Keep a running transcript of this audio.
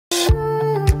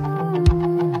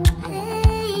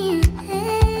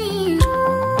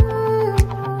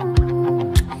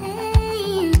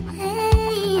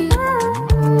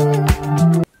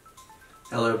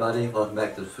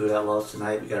back to the Food Outlaws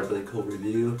tonight. We got a really cool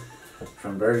review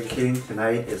from Burger King.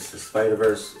 Tonight it's the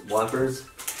Spider-Verse Whoppers.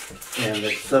 And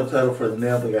the subtitle for the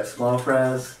meal, we got small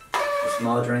fries, a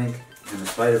small drink, and the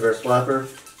Spider-Verse Whopper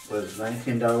was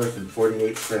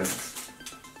 $19.48.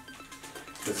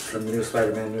 This is the new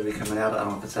Spider-Man movie coming out. I don't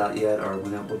know if it's out yet or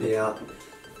when it will be out.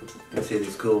 You can see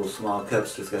these cool small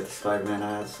cups just got the Spider-Man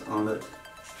eyes on it.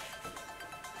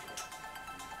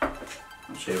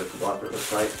 I'll show you what the Whopper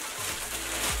looks like.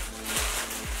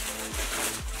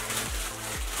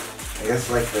 I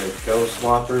guess like the Ghost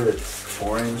Whopper, it's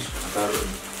orange. I thought it would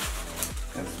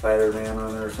have Spider-Man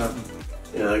on it or something.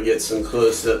 Yeah, I'll get some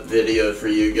close-up video for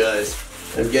you guys.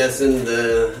 I'm guessing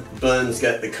the bun's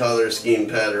got the color scheme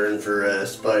pattern for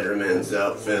Spider-Man's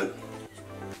outfit.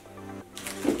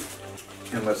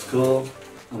 And what's cool,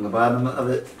 on the bottom of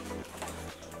it,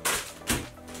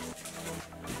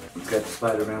 it's got the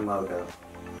Spider-Man logo.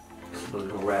 It's a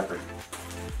little wrapper.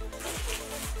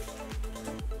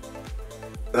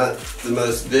 Not the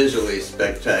most visually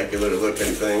spectacular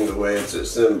looking thing, the way it's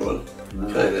assembled.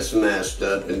 No. Kind of smashed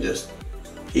up and just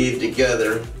heaved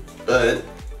together, but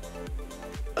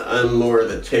I'm more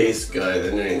of a taste guy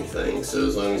than anything, so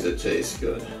as long as it tastes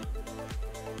good.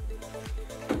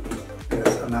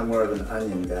 Yes, I'm not more of an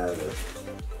onion guy, but...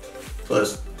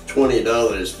 Plus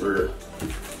 $20 for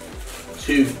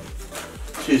two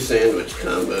sandwich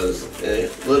combos. A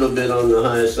little bit on the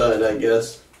high side, I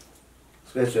guess.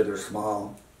 Especially if they're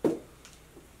small.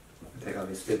 Take all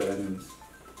these stupid onions.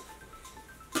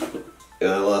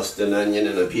 Yeah, I lost an onion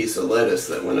and a piece of lettuce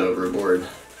that went overboard.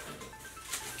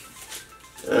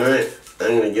 Alright,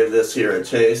 I'm going to give this here a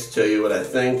taste, tell you what I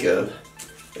think of.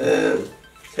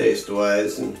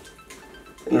 Taste-wise, and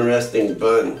interesting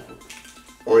bun.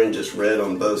 Orangish red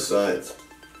on both sides.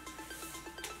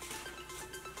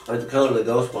 I like the color of the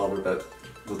Ghost Whopper, but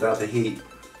without the heat.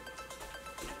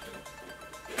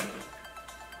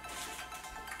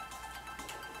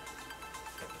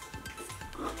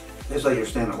 Tastes like your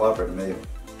standard Whopper to me.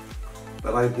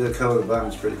 But I like the color of the bun,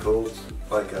 it's pretty cool. It's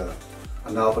like a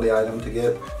novelty item to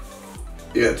get.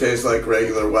 Yeah, it tastes like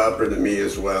regular Whopper to me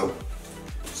as well.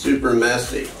 Super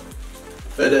messy,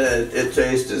 but it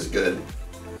tastes as good.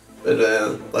 But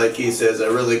like he says, I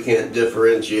really can't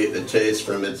differentiate the taste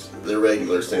from the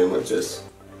regular sandwiches.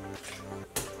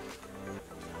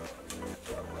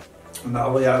 A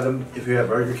novelty item, if you have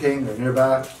Burger King or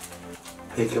nearby,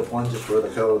 pick up one just for the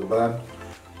color of the bun.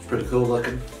 It's pretty cool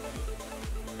looking.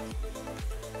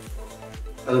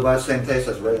 Otherwise, same taste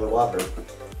as regular Whopper.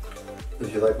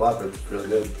 If you like Whopper, it's really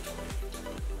good.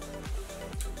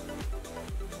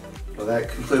 Well, that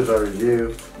concludes our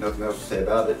review. Nothing else to say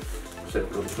about it,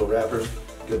 except really cool wrapper,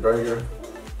 good burger.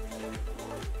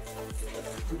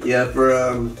 Yeah, for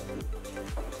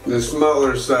the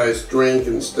smaller size drink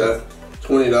and stuff,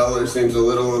 $20 seems a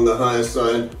little on the high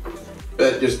side.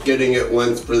 But just getting it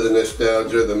once for the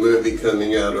nostalgia of the movie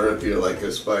coming out, or if you're like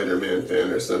a Spider-Man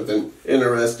fan or something.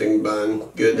 Interesting bun,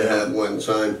 good to have one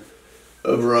time.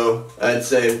 Overall, I'd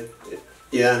say,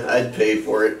 yeah, I'd pay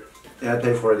for it. Yeah, I'd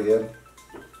pay for it again.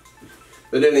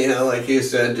 But anyhow, like you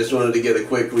said, just wanted to get a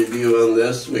quick review on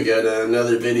this. We got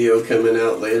another video coming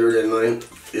out later tonight.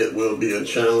 It will be a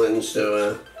challenge,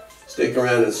 so stick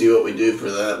around and see what we do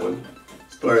for that one.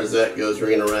 As far as that goes,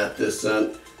 we're going to wrap this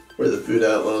up. We're the Food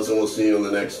Outlaws, and we'll see you on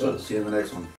the next one. See you in the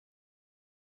next one.